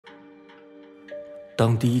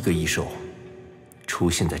当第一个异兽出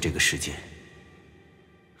现在这个世界，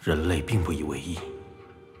人类并不以为意。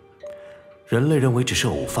人类认为只是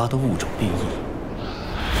偶发的物种变异，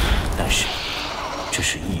但是这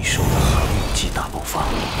是异兽的寒武纪大爆发。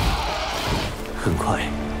很快，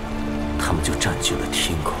他们就占据了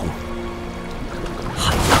天空、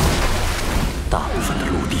海洋、大部分的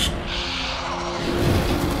陆地。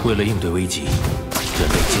为了应对危机，人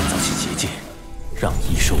类建造起结界，让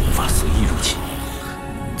异兽无法随意入侵，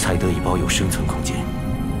才得以保有生存空间，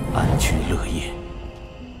安居乐业。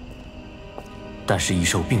但是异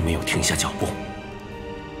兽并没有停下脚步，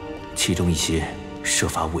其中一些设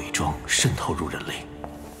法伪装渗透入人类，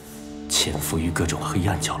潜伏于各种黑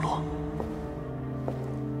暗角落。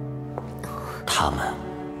他们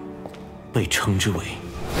被称之为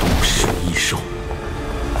都市异兽。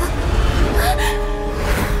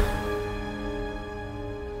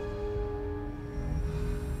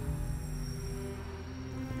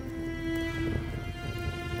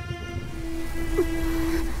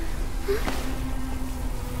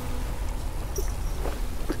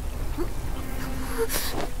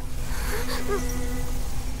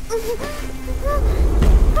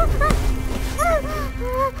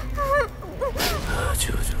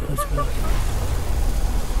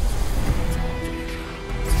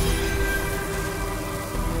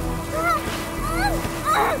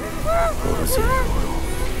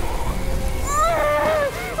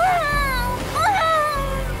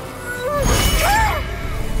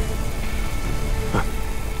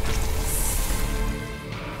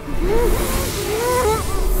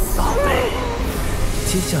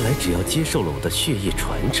只要接受了我的血液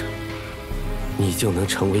传承，你就能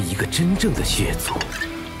成为一个真正的血族，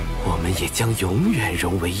我们也将永远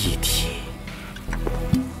融为一体。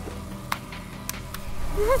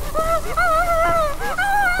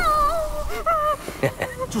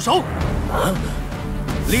住手！啊！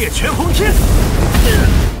猎拳轰天！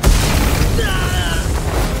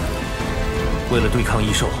为了对抗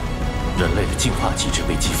异兽，人类的进化机制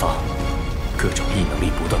被激发，各种异能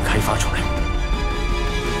力不断开发出来。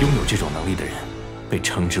拥有这种能力的人被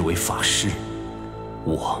称之为法师，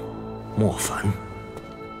我，莫凡，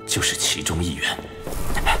就是其中一员。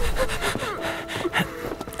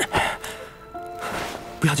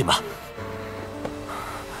不要紧吧？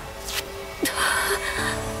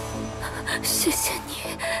谢谢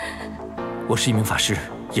你。我是一名法师，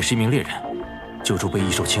也是一名猎人，救助被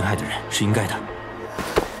异兽侵害的人是应该的。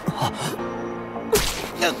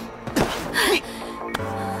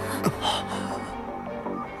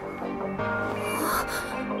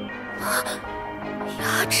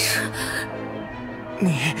牙齿，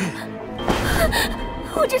你，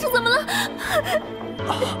我这是怎么了？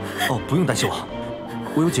哦，不用担心我，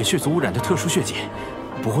我有解血族污染的特殊血迹，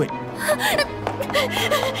不会。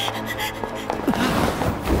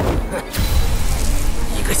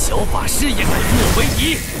一个小法师也敢与我为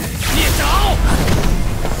敌，孽障！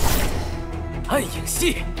暗影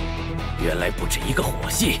系，原来不止一个火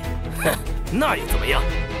系，哼，那又怎么样？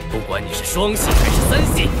不管你是双系还是三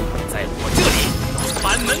系，在我这里都是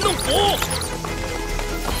班门弄斧。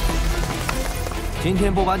今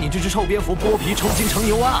天不把你这只臭蝙蝠剥皮抽筋成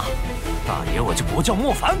牛啊，大爷我就不叫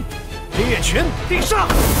莫凡。猎拳必杀！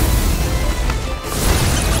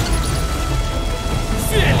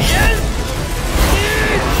血莲！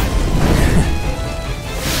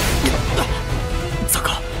糟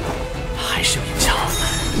糕，还是有影响。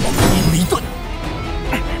阴离盾！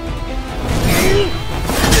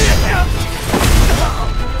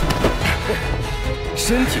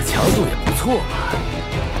身体强度也不错嘛。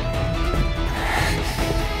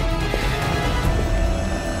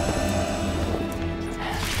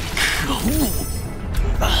可恶！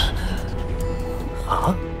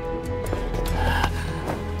啊！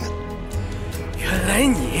原来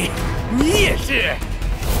你也是！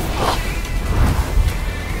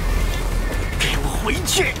给我回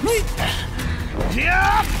去！你！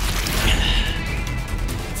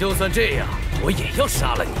就算这样，我也要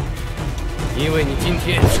杀了你。因为你今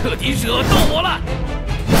天彻底惹到我了！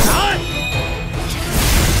斩！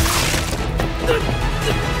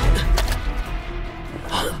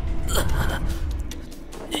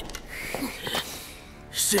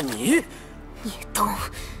是你，叶冬，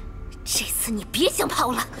这次你别想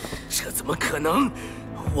跑了！这怎么可能？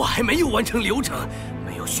我还没有完成流程，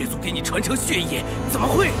没有血族给你传承血液，怎么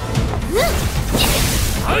会？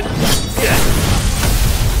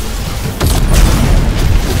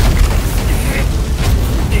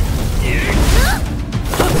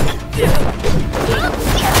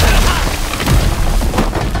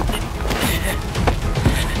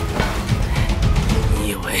你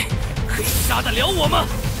以为可以杀得了我吗？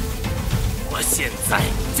我现在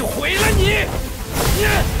就毁了你！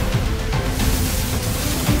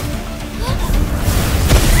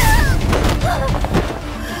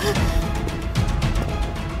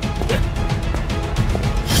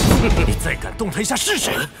你再敢动他一下试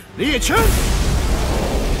试！猎拳！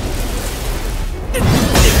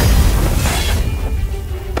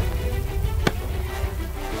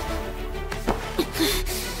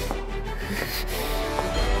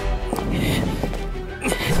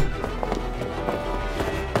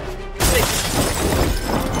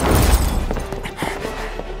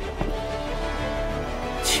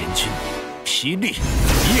千钧霹雳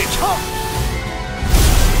夜叉！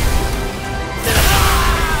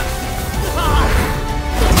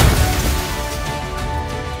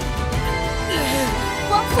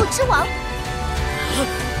光复之王！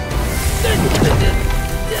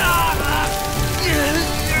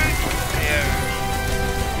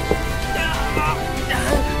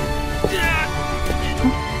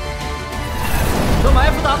这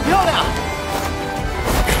埋伏打得漂亮！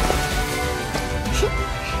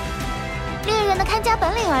猎人的看家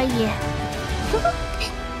本领而已。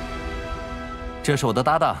这是我的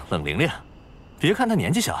搭档冷玲玲，别看她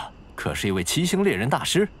年纪小，可是一位七星猎人大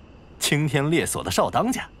师，青天猎所的少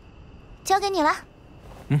当家。交给你了。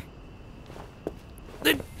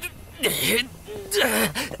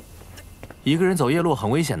一个人走夜路很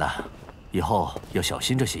危险的，以后要小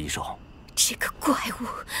心这些异兽。这个怪物，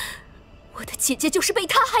我的姐姐就是被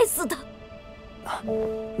他害死的。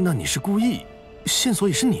那你是故意？线索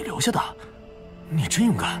也是你留下的，你真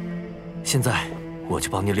勇敢。现在我就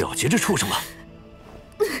帮你了结这畜生吧。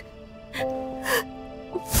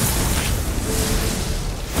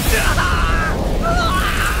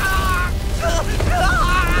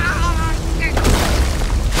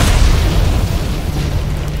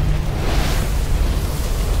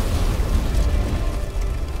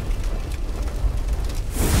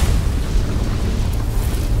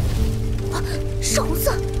是红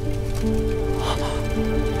色，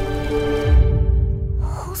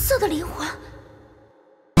红色的灵魂。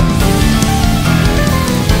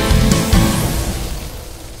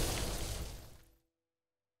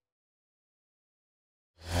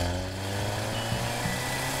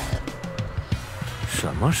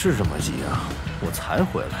什么事这么急啊？我才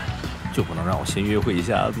回来，就不能让我先约会一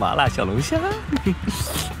下麻辣小龙虾？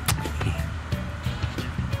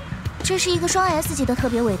这是一个双 S 级的特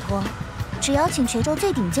别委托，只邀请泉州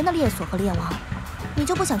最顶尖的猎所和猎王，你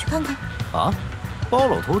就不想去看看？啊？包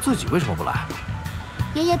老头自己为什么不来？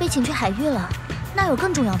爷爷被请去海域了，那有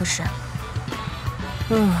更重要的事。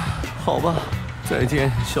好吧，再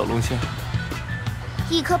见，小龙虾。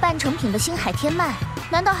一颗半成品的星海天脉，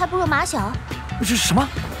难道还不如马小？这是什么？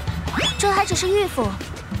这还只是预付，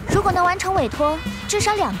如果能完成委托，至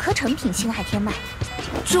少2颗成品星海天脉。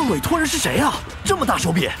这委托人是谁啊？这么大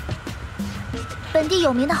手笔！本地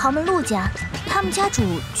有名的豪门陆家，他们家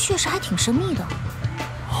主确实还挺神秘的。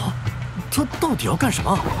啊，他到底要干什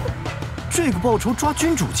么？这个报酬抓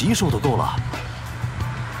君主级兽都够了。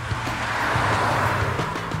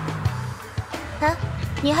啊，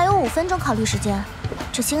你还有5分钟考虑时间。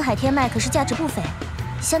这星海天脉可是价值不菲，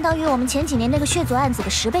相当于我们前几年那个血族案子的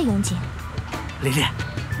10倍佣金。琳琳，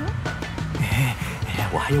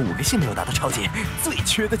我还有5个信没有达到超级，最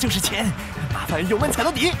缺的就是钱，麻烦油门踩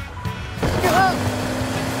到底。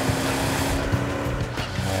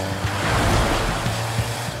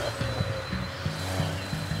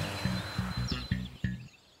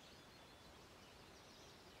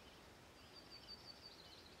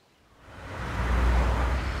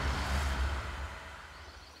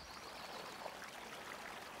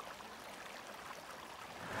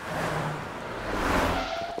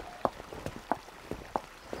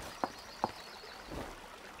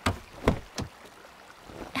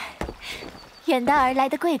远道而来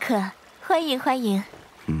的贵客，欢迎欢迎。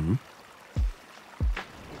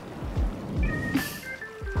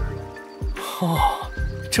哦，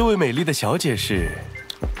这位美丽的小姐是？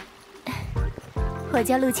我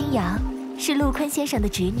叫陆清瑶，是陆坤先生的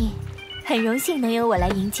侄女，很荣幸能由我来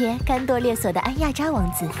迎接甘多猎所的安亚扎王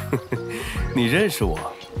子。你认识我？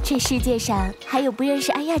这世界上还有不认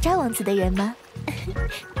识安亚扎王子的人吗？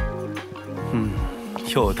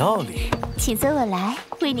有道理。请随我来，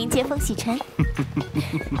为您接风洗尘。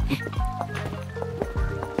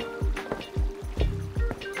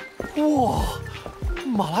哇，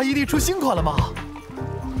马拉伊利出新款了吗？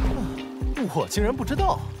我竟然不知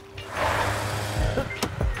道。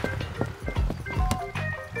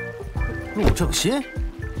陆正新，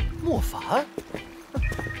莫凡，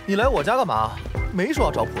你来我家干嘛？没说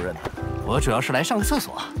要找仆人的。我主要是来上个厕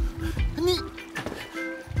所。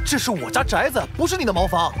这是我家宅子，不是你的茅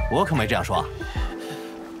房。我可没这样说。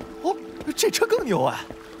哦，这车更牛哎！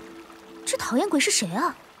这讨厌鬼是谁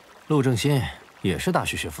啊？陆正新也是大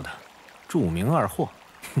学学府的，著名二货。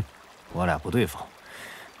哼，我俩不对付，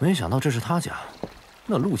没想到这是他家。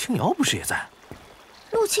那陆清瑶不是也在？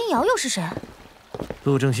陆清瑶又是谁？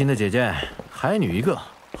陆正新的姐姐，海女一个，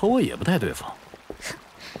和我也不太对付。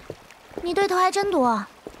你对头还真多。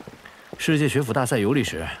世界学府大赛游历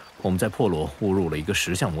时，我们在破路误入了一个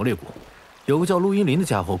10项魔猎谷，有个叫陆英林的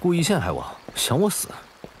家伙故意陷害我，想我死，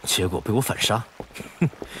结果被我反杀。哼，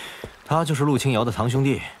他就是陆清瑶的堂兄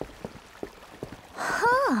弟。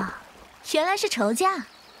哈，原来是仇家，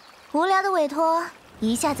无聊的委托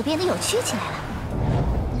一下子变得有趣起来了。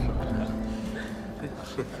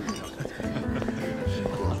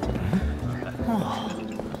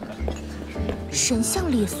神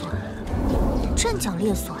像猎索，阵脚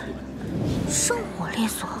猎索，圣火猎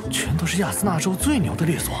索，全都是亚斯纳州最牛的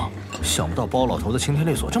猎索。想不到包老头的擎天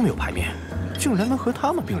猎索这么有排面，竟然能和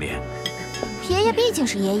他们并列。爷爷毕竟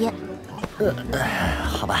是爷爷。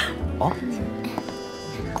好吧。哦。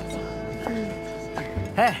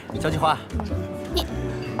嘿，交际花。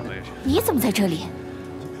你怎么在这里？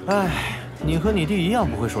哎，你和你弟一样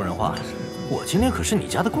不会说人话。我今天可是你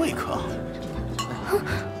家的贵客。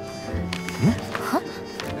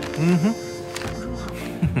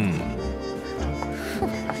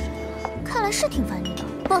看来是挺烦你的，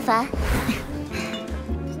不烦。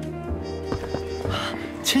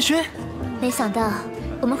千轩，没想到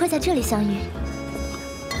我们会在这里相遇。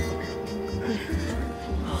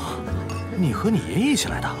你和你爷爷一起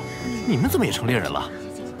来的，你们怎么也成猎人了？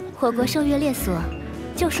火国圣月猎所，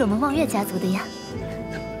就是我们望月家族的呀。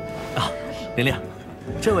啊，玲玲，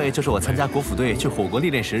这位就是我参加国府队去火国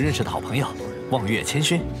历练时认识的好朋友，望月千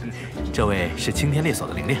轩。这位是青天猎所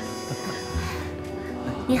的玲玲。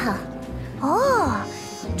你好。哦，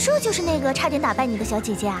这就是那个差点打败你的小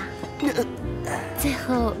姐姐啊！最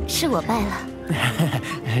后是我败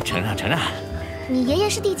了。承让承让。你爷爷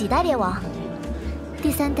是第几代猎王？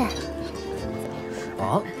第3代。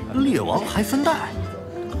啊，猎王还分代？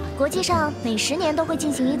国际上每10年都会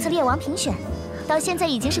进行一次猎王评选，到现在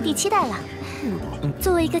已经是第7代了。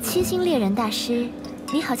作为一个7星猎人大师，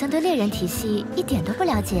你好像对猎人体系一点都不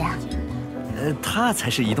了解啊。他才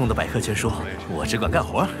是移动的百科全书，我只管干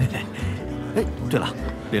活。哎，对了，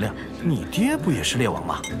玲玲，你爹不也是猎王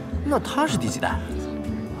吗？那他是第几代？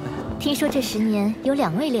听说这10年有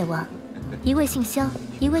2位猎王，一位姓萧，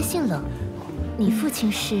一位姓冷。你父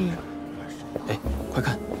亲是？哎，快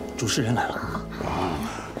看，主事人来了。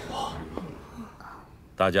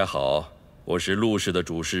大家好，我是陆氏的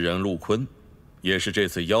主事人陆坤，也是这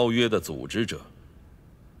次邀约的组织者。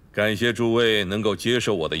感谢诸位能够接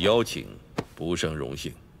受我的邀请，不胜荣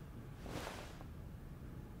幸。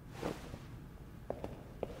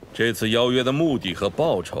这次邀约的目的和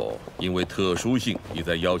报酬，因为特殊性已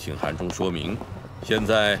在邀请函中说明。现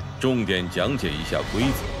在重点讲解一下规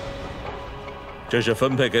则。这是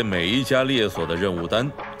分配给每一家猎所的任务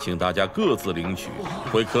单，请大家各自领取，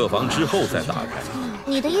回客房之后再打开。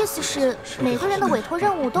你的意思是每个人的委托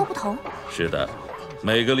任务都不同？是的，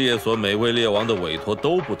每个猎所每位猎王的委托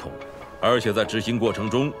都不同，而且在执行过程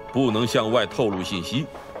中不能向外透露信息，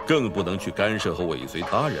更不能去干涉和尾随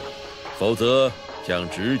他人，否则将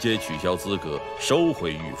直接取消资格，收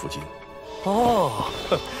回预付金。哦，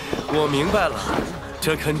我明白了，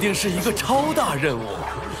这肯定是一个超大任务，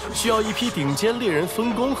需要一批顶尖猎人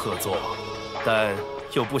分工合作，但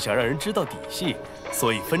又不想让人知道底细，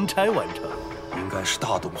所以分拆完成。应该是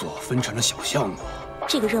大动作分成了小项目。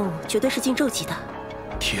这个任务绝对是禁咒级的。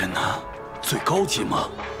天哪，最高级吗？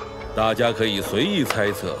大家可以随意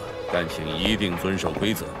猜测，但请一定遵守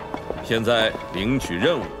规则。现在领取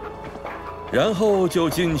任务，然后就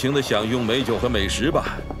尽情地享用美酒和美食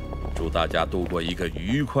吧。祝大家度过一个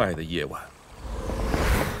愉快的夜晚。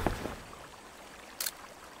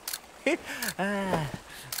哎，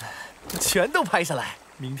全都拍下来，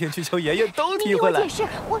明天去求爷爷都提回来。你给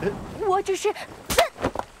我解释，我只是……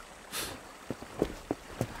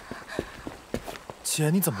姐，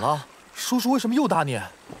你怎么了？叔叔为什么又打你？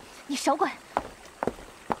你少管！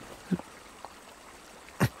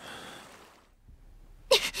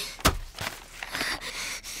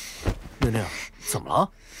玲玲，怎么了？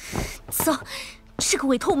走，这个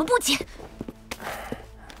委托我们不接。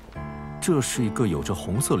这是一个有着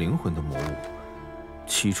红色灵魂的魔物。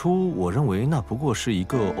起初我认为那不过是一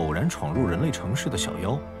个偶然闯入人类城市的小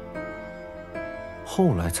妖，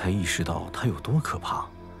后来才意识到它有多可怕。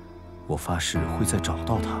我发誓会再找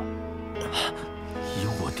到它。以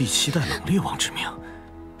我第7代冷猎王之命，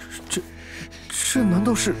这难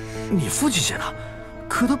道是你父亲写的？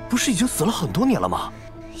可他不是已经死了很多年了吗？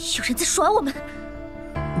有人在耍我们！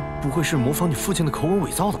不会是模仿你父亲的口吻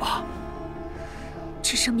伪造的吧？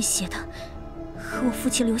这上面写的和我父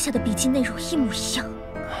亲留下的笔记内容一模一样。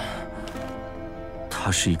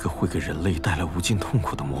它是一个会给人类带来无尽痛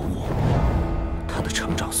苦的魔物，它的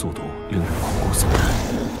成长速度令人毛骨悚然。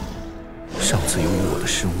上次由于我的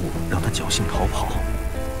失误让他侥幸逃跑，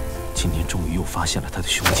今天终于又发现了他的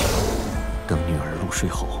凶境。等女儿入睡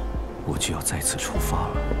后，我就要再次出发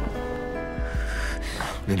了。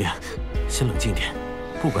玲玲，先冷静点，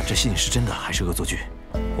不管这信是真的还是恶作剧，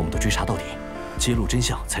我们都追查到底，揭露真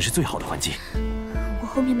相才是最好的还击。我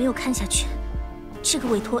后面没有看下去，这个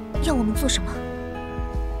委托要我们做什么？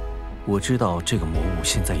我知道这个魔物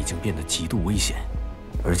现在已经变得极度危险，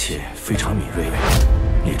而且非常敏锐。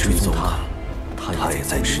你追踪它，它也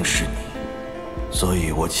在凝视你。所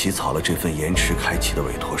以我起草了这份延迟开启的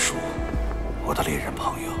委托书。我的猎人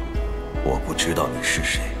朋友，我不知道你是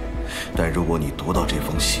谁，但如果你读到这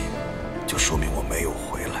封信，就说明我没有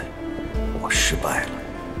回来，我失败了。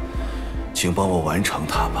请帮我完成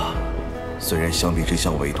它吧。虽然相比这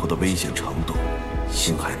项委托的危险程度，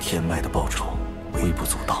星海天脉的报酬微不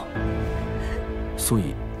足道，所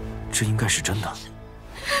以这应该是真的。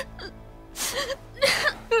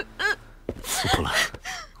不哭了，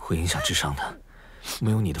会影响智商的。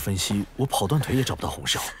没有你的分析，我跑断腿也找不到红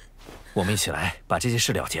兽。我们一起来把这件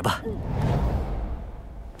事了结吧。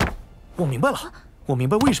我明白了，我明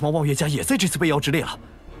白为什么望月家也在这次被妖之列了。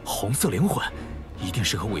红色灵魂，一定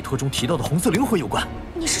是和委托中提到的红色灵魂有关。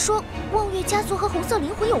你是说望月家族和红色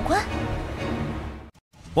灵魂有关？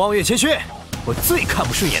望月千寻，我最看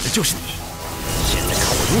不顺眼的就是你，现在看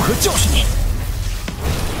我如何教训你！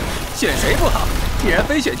选谁不好，竟然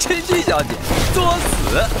非选千寻小姐，作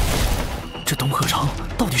死！这东鹤城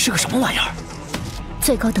到底是个什么玩意儿？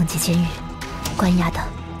最高等级监狱，关押的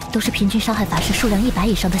都是平均伤害法师数量100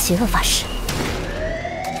以上的邪恶法师。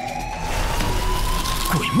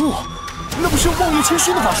鬼墓，那不是望月千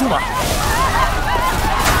寻的法术吗？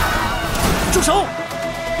住手！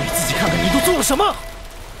你自己看看你都做了什么！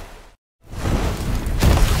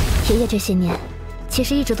爷爷这些年其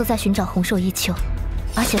实一直都在寻找红兽一秋，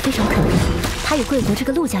而且非常肯定他与贵国这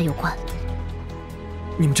个陆家有关。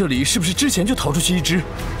你们这里是不是之前就逃出去一只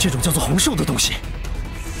这种叫做红兽的东西？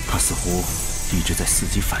他似乎一直在伺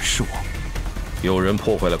机反噬我。有人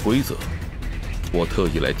破坏了规则，我特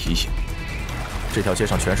意来提醒。这条街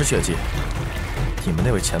上全是血迹，你们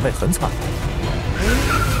那位前辈很惨。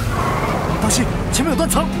当心，前面有断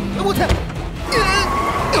层！我天！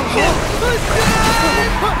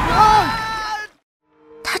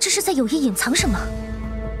他这是在有意隐藏什么？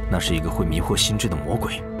那是一个会迷惑心智的魔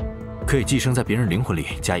鬼，可以寄生在别人灵魂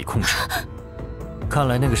里加以控制。看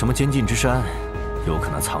来那个什么监禁之山，有可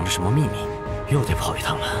能藏着什么秘密，又得跑一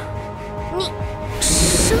趟了。你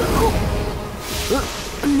身后，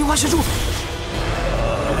女娲协助！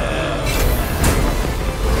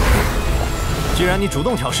既然你主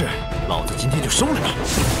动挑事，老子今天就收了你。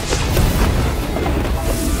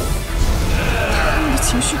他们的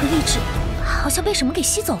情绪和意志好像被什么给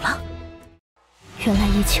吸走了。原来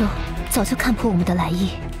一秋早就看破我们的来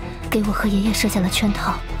意，给我和爷爷设下了圈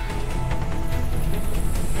套。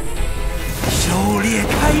狩猎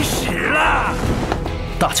开始了！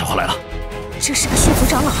大家伙来了！这是个血族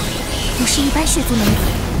长老，不是一般血族能比。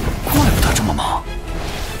怪不得这么猛！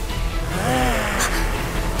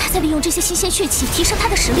他在利用这些新鲜血气提升他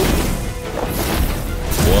的实力。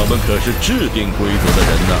我们可是制定规则的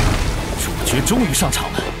人呢。主角终于上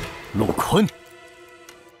场了，陆昆。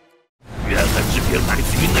原来是别来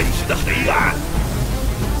自于内心的黑暗，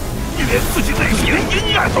你连自己内心的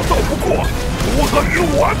阴暗都斗不过，如何与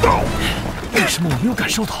我斗？为什么我没有感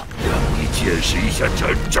受到？让你见识一下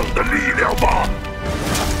真正的力量吧！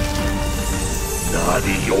哪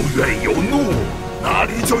里有怨有怒，哪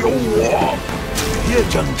里就有我。别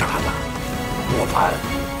挣扎了，莫凡，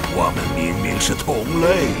我们明明是同类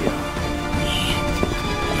呀！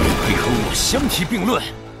你配和我相提并论？